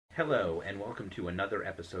Hello, and welcome to another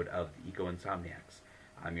episode of the Eco Insomniacs.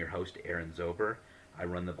 I'm your host, Aaron Zober. I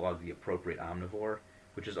run the blog The Appropriate Omnivore,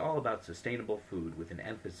 which is all about sustainable food with an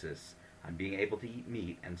emphasis on being able to eat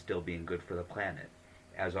meat and still being good for the planet.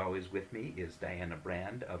 As always, with me is Diana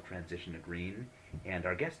Brand of Transition to Green, and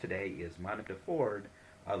our guest today is Monica Ford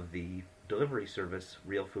of the delivery service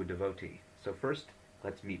Real Food Devotee. So first,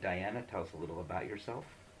 let's meet Diana. Tell us a little about yourself.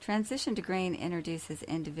 Transition to Green introduces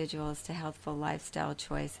individuals to healthful lifestyle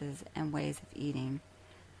choices and ways of eating.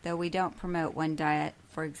 Though we don't promote one diet,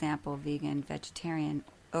 for example, vegan, vegetarian,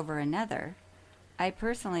 over another, I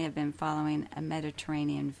personally have been following a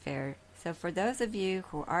Mediterranean fare. So for those of you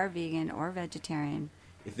who are vegan or vegetarian,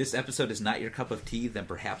 if this episode is not your cup of tea, then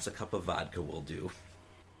perhaps a cup of vodka will do.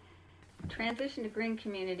 Transition to Green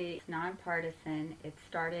community is nonpartisan. It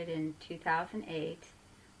started in 2008.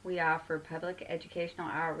 We offer public educational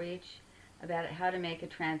outreach about how to make a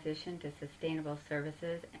transition to sustainable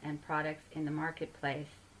services and products in the marketplace.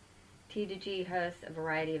 T2G hosts a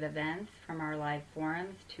variety of events, from our live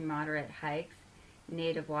forums to moderate hikes,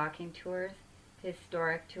 native walking tours,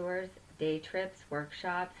 historic tours, day trips,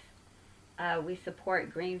 workshops. We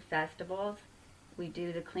support green festivals. We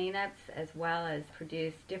do the cleanups as well as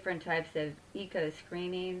produce different types of eco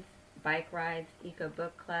screenings, bike rides, eco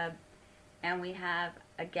book club, and we have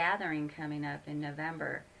a gathering coming up in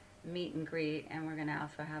November, meet and greet, and we're going to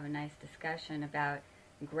also have a nice discussion about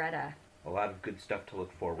Greta. A lot of good stuff to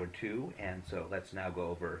look forward to, and so let's now go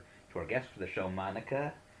over to our guest for the show,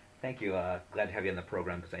 Monica. Thank you. Glad to have you on the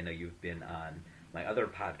program because I know you've been on my other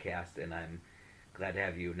podcast, and I'm glad to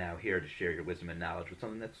have you now here to share your wisdom and knowledge with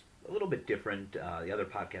something that's a little bit different. The other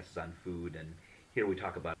podcast is on food, and here we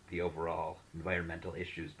talk about the overall environmental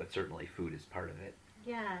issues, but certainly food is part of it.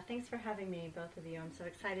 Yeah, thanks for having me, both of you. I'm so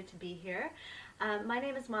excited to be here. My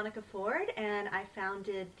name is Monica Ford, and I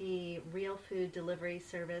founded the Real Food delivery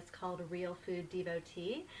service called Real Food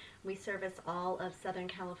Devotee. We service all of Southern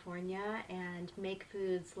California and make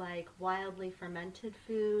foods like wildly fermented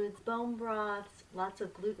foods, bone broths, lots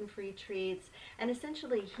of gluten-free treats, and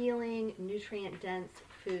essentially healing, nutrient-dense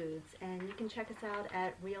foods. And you can check us out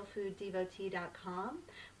at realfooddevotee.com.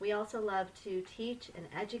 We also love to teach and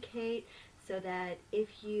educate, so that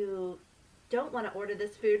if you don't want to order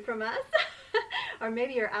this food from us, or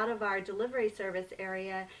maybe you're out of our delivery service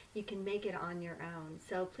area, you can make it on your own.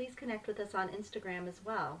 So please connect with us on Instagram as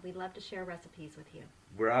well. We'd love to share recipes with you.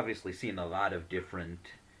 We're obviously seeing a lot of different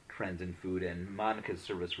trends in food, and Monica's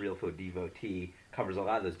service, Real Food Devotee, covers a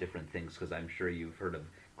lot of those different things, because I'm sure you've heard of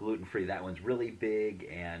gluten-free. That one's really big,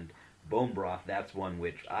 and bone broth, that's one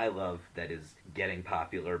which I love that is getting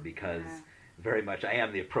popular because very much I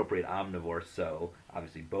am the appropriate omnivore, so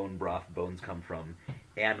obviously bone broth, bones come from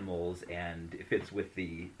animals, and it fits with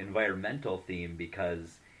the environmental theme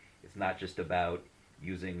because it's not just about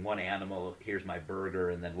using one animal, here's my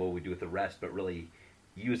burger, and then what we do with the rest, but really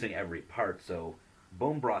using every part. So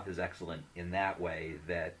bone broth is excellent in that way,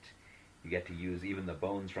 that you get to use even the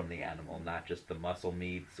bones from the animal, not just the muscle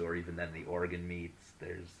meats or even then the organ meats.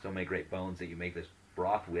 There's so many great bones that you make this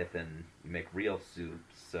broth with, and you make real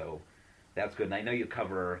soups, so that's good. And I know you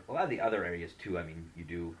cover a lot of the other areas too. I mean, you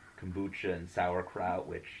do kombucha and sauerkraut,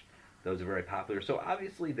 which those are very popular. So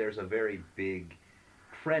obviously there's a very big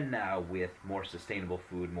trend now with more sustainable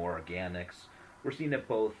food, more organics. We're seeing it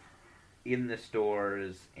both in the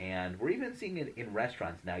stores, and we're even seeing it in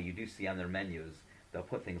restaurants now. You do see on their menus, they'll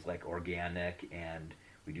put things like organic, and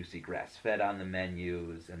we do see grass-fed on the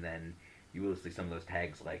menus, and then you will see some of those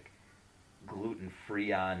tags like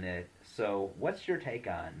gluten-free on it. So what's your take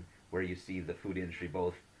on where you see the food industry,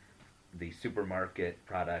 both the supermarket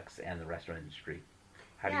products and the restaurant industry?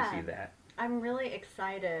 How do you see that? I'm really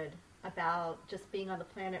excited about just being on the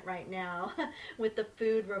planet right now with the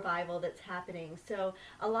food revival that's happening. So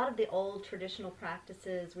a lot of the old traditional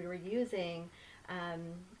practices we were using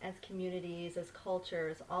as communities, as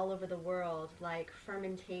cultures all over the world, like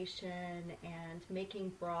fermentation and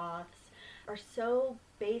making broths, are so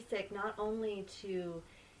basic not only to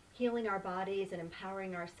healing our bodies and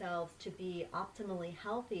empowering ourselves to be optimally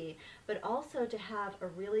healthy, but also to have a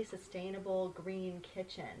really sustainable green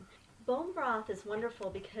kitchen. Bone broth is wonderful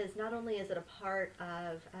because not only is it a part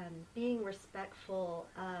of being respectful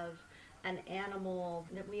of an animal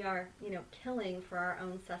that we are, killing for our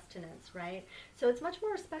own sustenance, right? So it's much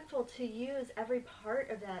more respectful to use every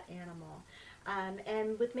part of that animal.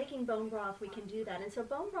 And with making bone broth, we can do that. And so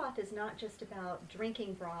bone broth is not just about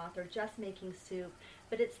drinking broth or just making soup,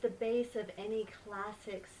 but it's the base of any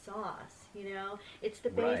classic sauce, It's the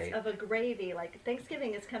base of a gravy. Like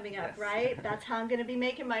Thanksgiving is coming up, right? That's how I'm going to be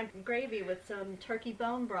making my gravy, with some turkey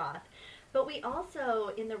bone broth. But we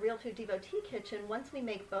also, in the Real Food Devotee kitchen, once we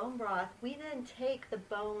make bone broth, we then take the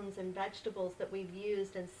bones and vegetables that we've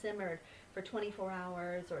used and simmered for 24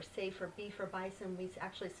 hours, or say for beef or bison, we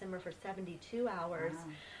actually simmer for 72 hours.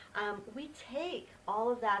 Wow. We take all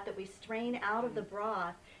of that we strain out of the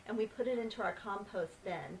broth, and we put it into our compost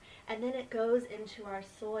bin. And then it goes into our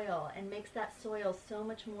soil and makes that soil so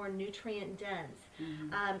much more nutrient dense.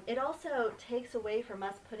 Mm-hmm. It also takes away from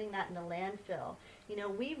us putting that in the landfill. You know,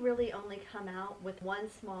 we really only come out with one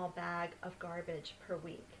small bag of garbage per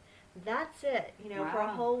week. That's it, you know, for a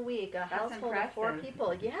Wow. whole week, a household of 4 impressive.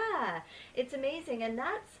 people. Yeah, it's amazing. And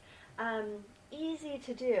that's easy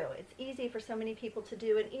to do. It's easy for so many people to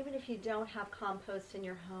do. And even if you don't have compost in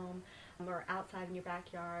your home or outside in your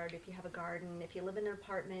backyard, if you have a garden, if you live in an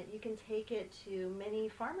apartment, you can take it to many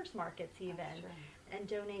farmers markets even That's right. and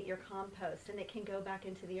donate your compost. And it can go back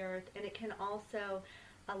into the earth. And it can also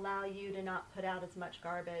allow you to not put out as much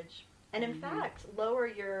garbage. And in fact, lower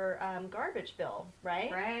your garbage bill,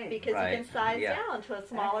 right? Right. Because Right. you can size Yeah. down to a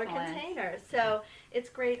smaller Excellent. container. So it's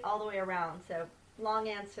great all the way around. So long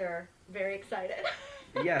answer, very excited.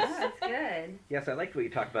 Yes. Oh, that's good. Yes, I liked what you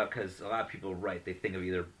talked about because a lot of people, right, they think of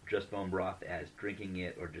either just bone broth as drinking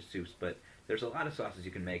it or just soups, but there's a lot of sauces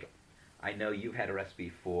you can make. I know you've had a recipe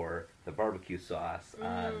for the barbecue sauce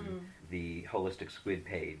on the Holistic Squid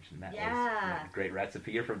page, and that was a great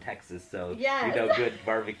recipe. You're from Texas, so Yes. you know good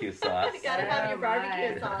barbecue sauce. You gotta have your Oh,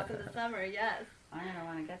 barbecue my. sauce in the summer, yes. I'm going to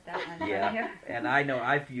want to get that one. Yeah, and I know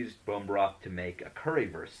I've used bone broth to make a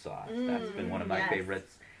currywurst sauce. That's been one of my yes.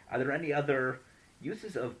 favorites. Are there any other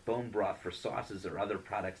uses of bone broth for sauces or other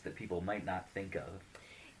products that people might not think of?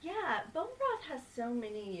 Yeah, bone broth has so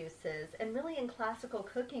many uses, and really in classical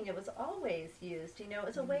cooking it was always used. You know, it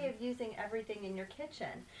was a way of using everything in your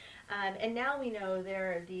kitchen. And now we know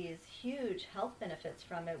there are these huge health benefits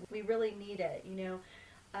from it. We really need it, you know.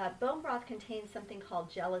 Bone broth contains something called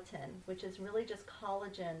gelatin, which is really just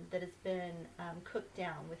collagen that has been cooked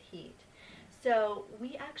down with heat. So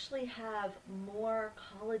we actually have more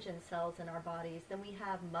collagen cells in our bodies than we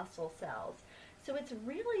have muscle cells. So it's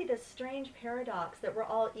really this strange paradox that we're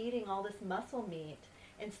all eating all this muscle meat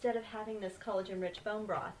instead of having this collagen-rich bone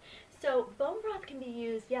broth. So bone broth can be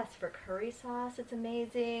used, yes, for curry sauce, it's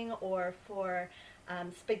amazing, or for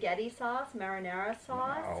spaghetti sauce, marinara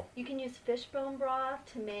sauce. Wow. You can use fish bone broth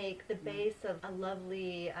to make the base of a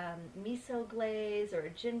lovely miso glaze or a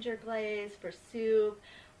ginger glaze for soup.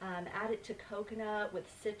 Add it to coconut with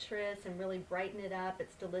citrus and really brighten it up.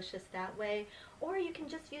 It's delicious that way. Or you can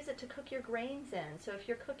just use it to cook your grains in. So if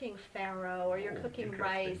you're cooking farro or you're cooking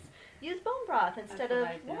interesting. rice, use bone broth instead what of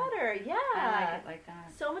I do. water. Yeah. I like it like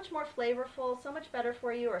that. So much more flavorful, so much better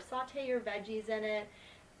for you. Or saute your veggies in it.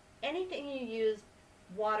 Anything you use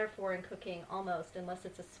water for in cooking, almost, unless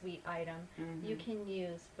it's a sweet item, you can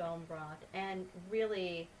use bone broth and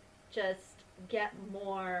really just get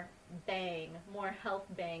more health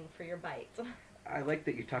bang for your bites. I like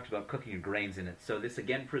that you talked about cooking your grains in it. So this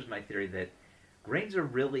again proves my theory that grains are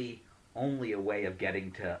really only a way of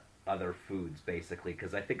getting to other foods, basically,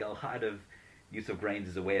 because I think a lot of use of grains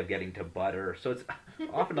is a way of getting to butter. So it's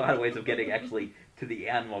often a lot of ways of getting actually to the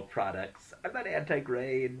animal products. I'm not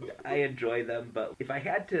anti-grain. I enjoy them. But if I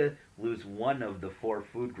had to lose one of the 4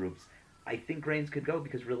 food groups, I think grains could go,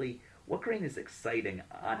 because really, what grain is exciting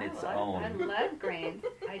on its own? I love grains.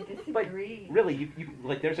 I But disagree. really, you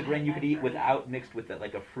like there's a grain you could eat without mixed with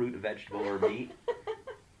like a fruit, vegetable, or meat.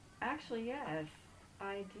 Actually, yes,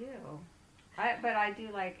 I do. But I do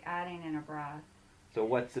like adding in a broth. So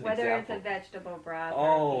what's an Whether example? it's a vegetable broth Oh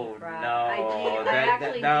or beef broth. no,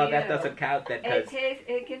 I that doesn't count then, It because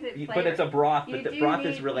it gives it flavor. but it's a broth. But You the do broth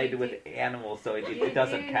is need- related you with do- animals, so You it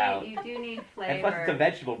doesn't do count. You do need flavor. And plus, it's a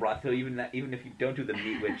vegetable broth, so even if you don't do the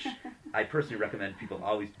meat, which I personally recommend people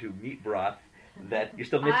always do meat broth, that you're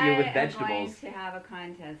still mixing it with I am vegetables. going to have a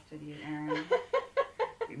contest with you, Aaron.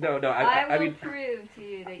 No, I will I mean, prove to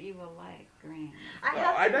you that you will like grains. I Well,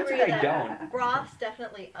 have to I'm not agree saying I that don't. broths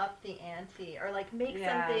definitely up the ante, or like make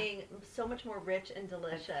Yeah. something so much more rich and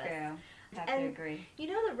delicious. That's true. I have to And agree. You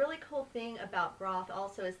know, the really cool thing about broth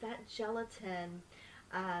also is that gelatin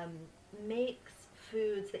makes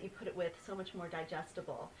foods that you put it with so much more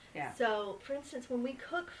digestible. Yeah. So, for instance, when we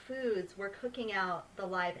cook foods, we're cooking out the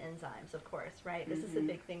live enzymes, of course, right? This is a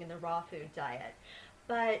big thing in the raw food diet.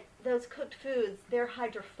 But those cooked foods, they're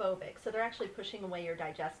hydrophobic, so they're actually pushing away your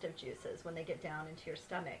digestive juices when they get down into your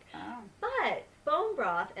stomach. Oh. But bone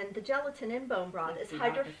broth and the gelatin in bone broth It's is the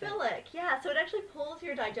opposite. hydrophilic. Yeah, so it actually pulls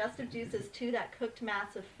your digestive juices to that cooked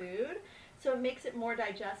mass of food, so it makes it more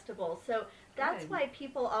digestible. So that's Good. why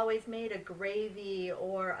people always made a gravy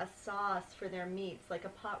or a sauce for their meats, like a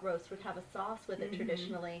pot roast would have a sauce with it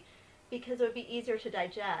traditionally. because it would be easier to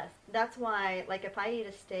digest. That's why, like, if I eat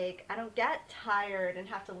a steak, I don't get tired and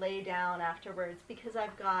have to lay down afterwards because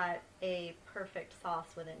I've got a perfect sauce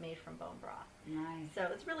with it made from bone broth. Nice. So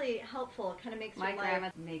it's really helpful. It kind of makes My your life...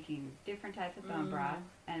 grandma's making different types of bone broth,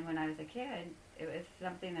 and when I was a kid, it was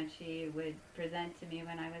something that she would present to me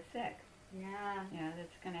when I was sick. Yeah. You know,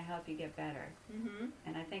 that's going to help you get better. Mm-hmm.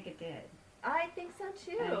 And I think it did. I think so,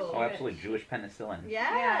 too. Oh, absolutely. Jewish penicillin.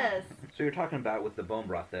 Yes. So you're talking about with the bone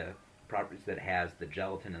broth, the properties that it has, the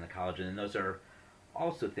gelatin and the collagen, and those are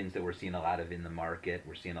also things that we're seeing a lot of in the market.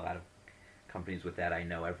 We're seeing a lot of companies with that. I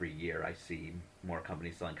know every year I see more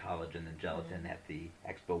companies selling collagen and gelatin at the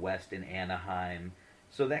Expo West in Anaheim.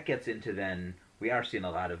 So that gets into then, we are seeing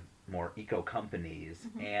a lot of more eco companies.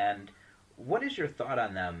 And what is your thought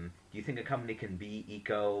on them? Do you think a company can be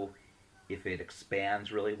eco if it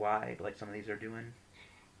expands really wide, like some of these are doing?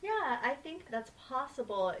 Yeah, I think that's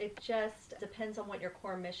possible. It just depends on what your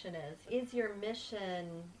core mission is. Is your mission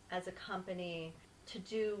as a company to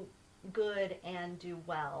do good and do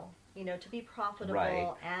well? You know, to be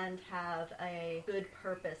profitable and have a good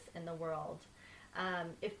purpose in the world.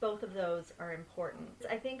 If both of those are important.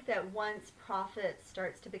 I think that once profit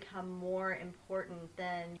starts to become more important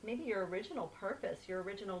than maybe your original purpose, your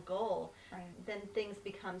original goal, then things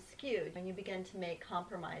become skewed when you begin to make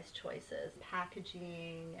compromise choices,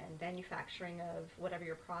 packaging and manufacturing of whatever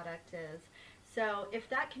your product is. So if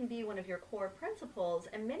that can be one of your core principles,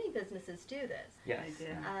 and many businesses do this. Yes,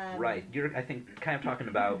 right. You're, I think, kind of talking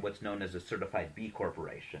about what's known as a certified B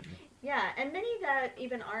corporation. Yeah, and many that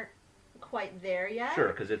even aren't quite there yet. Sure,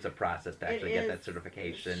 because it's a process to actually get that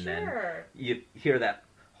certification. Sure. And you hear that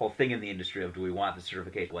whole thing in the industry of, do we want the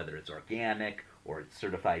certification, whether it's organic or it's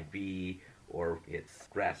certified B or it's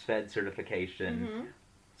grass-fed certification.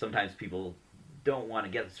 Sometimes people don't want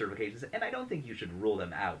to get the certifications, and I don't think you should rule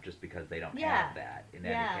them out just because they don't have that in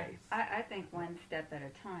any case. I think one step at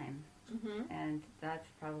a time, and that's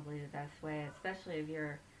probably the best way, especially if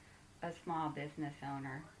you're a small business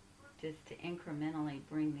owner, just to incrementally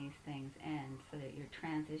bring these things in so that you're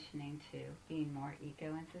transitioning to being more eco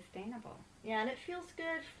and sustainable. Yeah, and it feels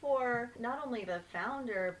good for not only the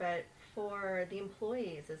founder, but for the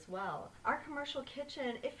employees as well. Our commercial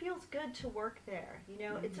kitchen, it feels good to work there. You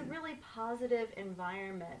know, it's a really positive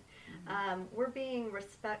environment. We're being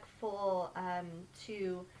respectful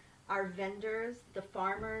to our vendors, the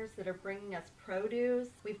farmers that are bringing us produce.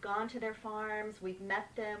 We've gone to their farms, we've met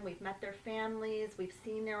them, we've met their families, we've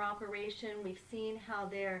seen their operation, we've seen how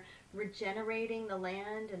they're regenerating the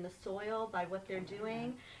land and the soil by what they're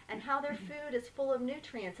doing, and how their food is full of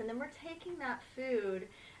nutrients. And then we're taking that food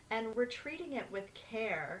and we're treating it with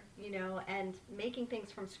care, you know, and making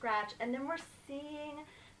things from scratch. And then we're seeing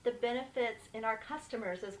the benefits in our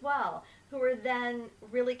customers as well, who are then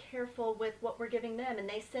really careful with what we're giving them, and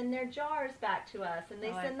they send their jars back to us, and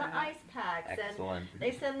they send the ice packs, and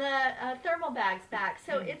they send the thermal bags back.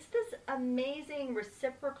 So it's this amazing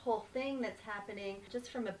reciprocal thing that's happening. Just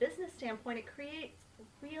from a business standpoint, it creates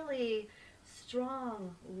really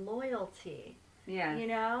strong loyalty. Yeah. You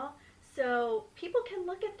know? So people can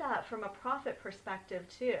look at that from a profit perspective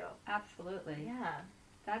too. Absolutely. Yeah.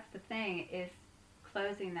 That's the thing, is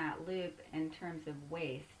closing that loop in terms of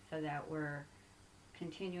waste, so that we're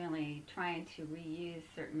continually trying to reuse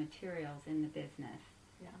certain materials in the business.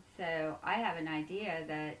 Yeah. So I have an idea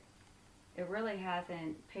that it really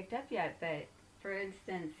hasn't picked up yet, but for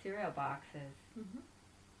instance, cereal boxes,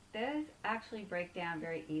 those actually break down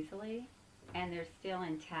very easily, and they're still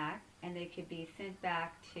intact, and they could be sent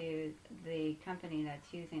back to the company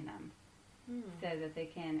that's using them so that they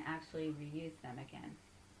can actually reuse them again.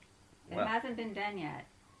 It hasn't been done yet,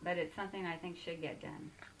 but it's something I think should get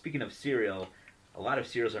done. Speaking of cereal, a lot of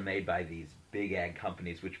cereals are made by these big ag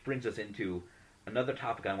companies, which brings us into another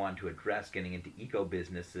topic I wanted to address, getting into eco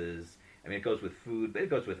businesses. I mean, it goes with food, but it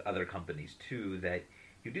goes with other companies too, that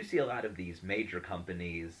you do see a lot of these major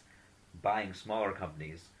companies buying smaller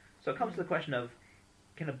companies. So it comes to the question of,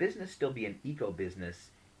 can a business still be an eco business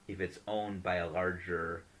if it's owned by a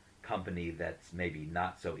larger company that's maybe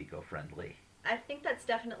not so eco-friendly? I think that's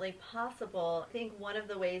definitely possible. I think one of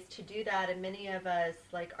the ways to do that, and many of us,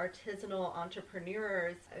 like artisanal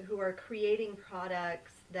entrepreneurs who are creating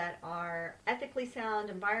products that are ethically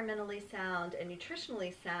sound, environmentally sound, and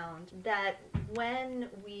nutritionally sound, that when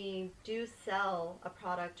we do sell a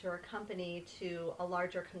product or a company to a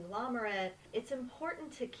larger conglomerate, it's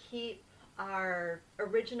important to keep our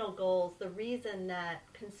original goals, the reason that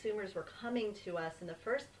consumers were coming to us in the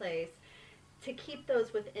first place, to keep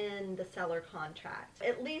those within the seller contract,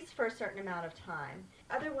 at least for a certain amount of time.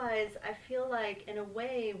 Otherwise, I feel like, in a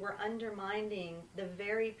way, we're undermining the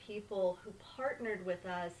very people who partnered with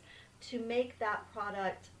us to make that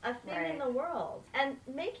product a thing in Right. the world. And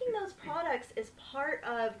making those products is part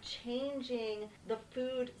of changing the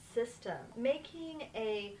food system. Making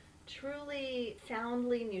a truly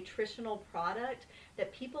soundly nutritional product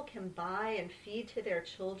that people can buy and feed to their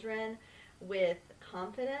children with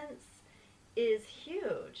confidence is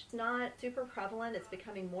huge. It's not super prevalent. It's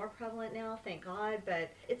becoming more prevalent now, thank God,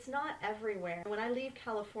 but it's not everywhere. When I leave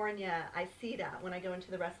California, I see that when I go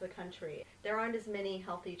into the rest of the country. There aren't as many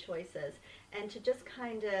healthy choices. And to just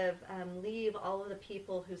kind of leave all of the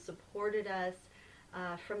people who supported us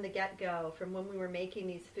from the get-go, from when we were making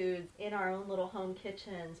these foods in our own little home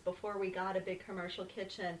kitchens, before we got a big commercial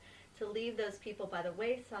kitchen, to leave those people by the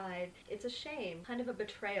wayside, it's a shame, kind of a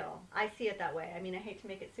betrayal. I see it that way. I mean, I hate to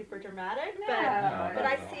make it super dramatic, but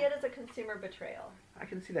I see it as a consumer betrayal. I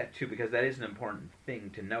can see that too, because that is an important thing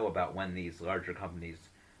to know about when these larger companies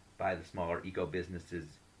buy the smaller eco businesses.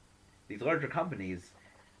 These larger companies,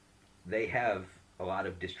 they have a lot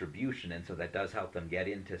of distribution, and so that does help them get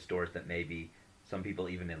into stores that maybe some people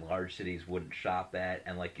even in large cities wouldn't shop at.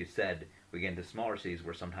 And like you said, we get into smaller cities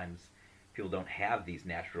where sometimes people don't have these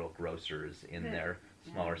natural grocers in their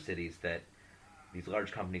smaller cities, that these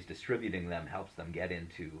large companies distributing them helps them get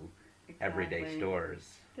into everyday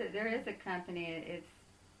stores. So there is a company, it's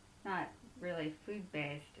not really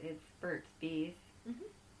food-based, it's Burt's Bees,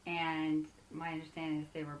 and my understanding is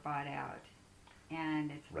they were bought out.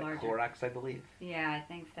 And it's Right, larger. Clorox, I believe. Yeah, I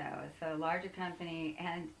think so. So larger company,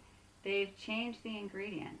 and they've changed the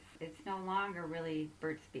ingredients. It's no longer really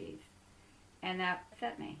Burt's Bees. And that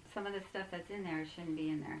upset me. Some of the stuff that's in there shouldn't be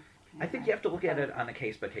in there. I think you have to look at it on a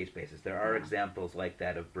case-by-case basis. There are examples like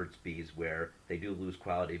that of Burt's Bees where they do lose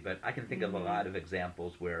quality, but I can think of a lot of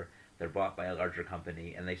examples where they're bought by a larger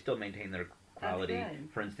company and they still maintain their quality. That's good.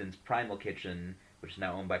 For instance, Primal Kitchen, which is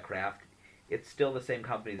now owned by Kraft, it's still the same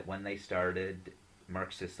company that when they started.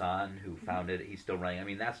 Mark Sisson, who founded it, he's still running. I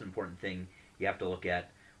mean, that's an important thing you have to look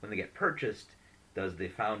at. When they get purchased, does the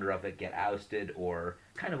founder of it get ousted, or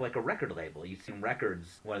kind of like a record label? You've seen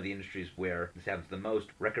records, one of the industries where this happens the most,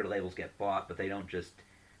 record labels get bought, but they don't just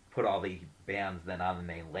put all the bands then on the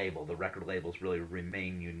main label. The record labels really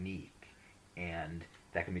remain unique, and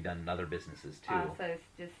that can be done in other businesses too. Also,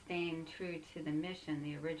 just staying true to the mission,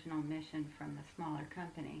 the original mission from the smaller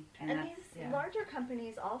company. And these larger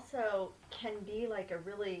companies also can be like a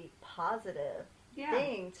really positive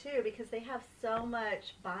thing too, because they have so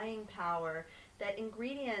much buying power that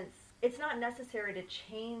ingredients, it's not necessary to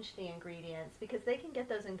change the ingredients, because they can get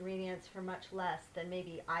those ingredients for much less than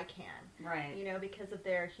maybe I can. Right. You know, because of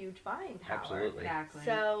their huge buying power. Absolutely. Exactly.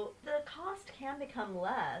 So the cost can become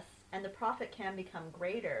less and the profit can become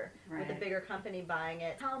greater with a bigger company buying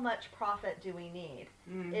it. How much profit do we need?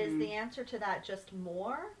 Is the answer to that just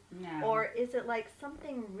more? No. Or is it like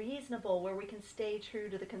something reasonable where we can stay true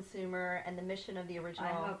to the consumer and the mission of the original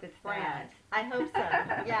I hope it's brand? that. I hope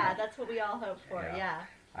so. Yeah, that's what we all hope for. Yeah.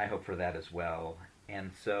 I hope for that as well. And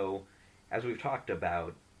so, as we've talked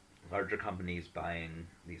about larger companies buying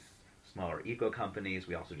these smaller eco companies,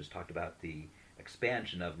 we also just talked about the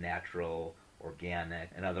expansion of natural, organic,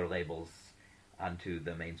 and other labels onto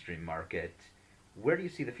the mainstream market. Where do you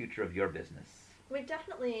see the future of your business? We've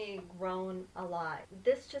definitely grown a lot.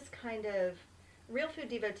 This just kind of, Real Food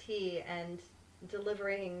Devotee and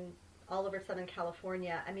delivering all over Southern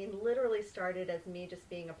California, I mean, literally started as me just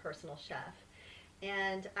being a personal chef.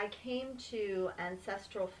 And I came to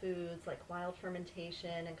ancestral foods like wild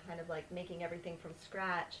fermentation and kind of like making everything from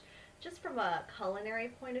scratch, just from a culinary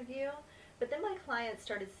point of view. But then my clients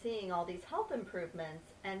started seeing all these health improvements,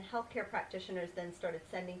 and healthcare practitioners then started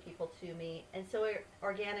sending people to me. And so it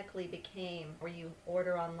organically became where you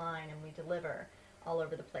order online and we deliver all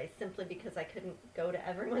over the place, simply because I couldn't go to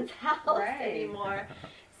everyone's house anymore.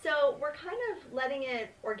 So we're kind of letting it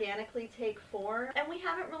organically take form. And we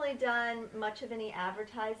haven't really done much of any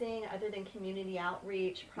advertising other than community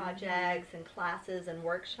outreach projects and classes and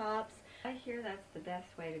workshops. I hear that's the best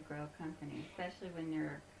way to grow a company, especially when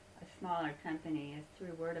you're a smaller company, is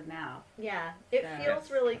through word of mouth. Yeah, it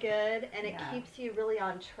feels really good, and it Yeah. keeps you really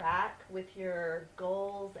on track with your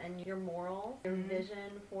goals and your morals, your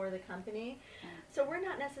vision for the company. So we're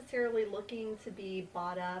not necessarily looking to be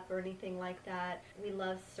bought up or anything like that. We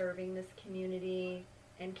love serving this community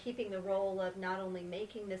and keeping the role of not only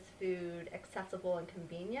making this food accessible and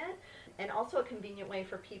convenient, and also a convenient way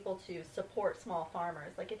for people to support small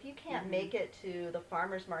farmers. Like if you can't make it to the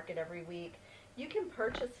farmer's market every week, you can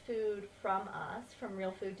purchase food from us, from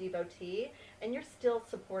Real Food Devotee, and you're still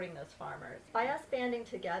supporting those farmers. By us banding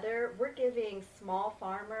together, we're giving small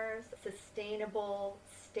farmers sustainable,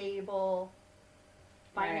 stable,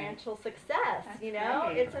 financial success. That's you know,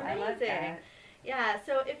 great. it's I love amazing. that. Yeah,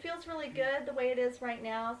 so it feels really good the way it is right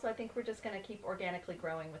now, so I think we're just going to keep organically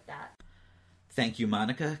growing with that. Thank you,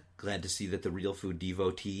 Monica. Glad to see that the Real Food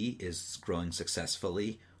Devotee is growing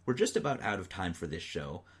successfully. We're just about out of time for this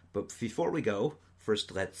show, but before we go,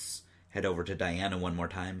 first let's head over to Diana one more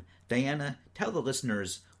time. Diana, tell the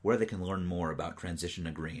listeners where they can learn more about Transition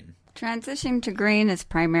to Green. Transition to Green is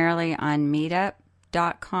primarily on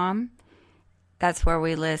meetup.com. That's where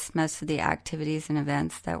we list most of the activities and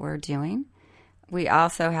events that we're doing. We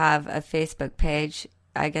also have a Facebook page.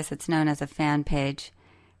 I guess it's known as a fan page,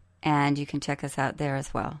 and you can check us out there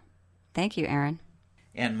as well. Thank you, Aaron.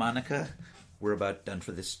 And Monica, we're about done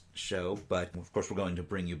for this show, but of course we're going to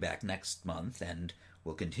bring you back next month, and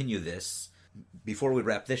we'll continue this. Before we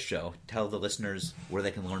wrap this show, tell the listeners where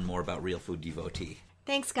they can learn more about Real Food Devotee.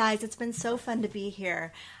 Thanks, guys. It's been so fun to be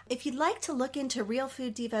here. If you'd like to look into Real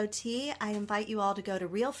Food Devotee, I invite you all to go to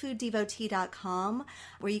realfooddevotee.com,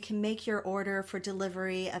 where you can make your order for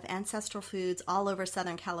delivery of ancestral foods all over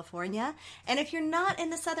Southern California. And if you're not in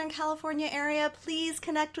the Southern California area, please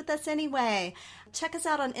connect with us anyway. Check us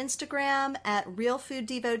out on Instagram at Real Food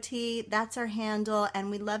Devotee. That's our handle, and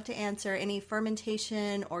we'd love to answer any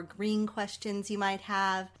fermentation or green questions you might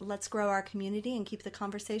have. Let's grow our community and keep the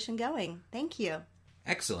conversation going. Thank you.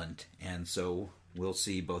 Excellent. And so we'll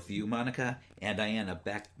see both you, Monica, and Diana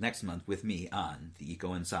back next month with me on the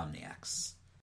Eco Insomniacs.